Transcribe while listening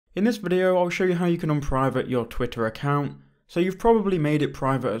In this video, I'll show you how you can unprivate your Twitter account. So you've probably made it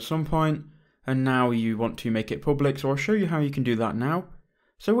private at some point, and now you want to make it public, so I'll show you how you can do that now.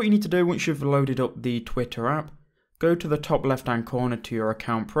 So what you need to do once you've loaded up the Twitter app, go to the top left hand corner to your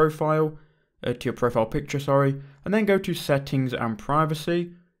account profile, to your profile picture, sorry, and then go to settings and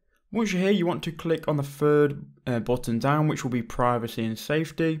privacy. Once you're here, you want to click on the third button down, which will be privacy and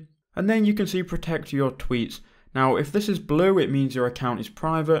safety, and then you can see protect your tweets. Now if this is blue, it means your account is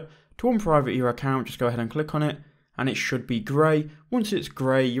private. To unprivate your account, just go ahead and click on it, and it should be grey. Once it's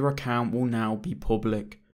grey, your account will now be public.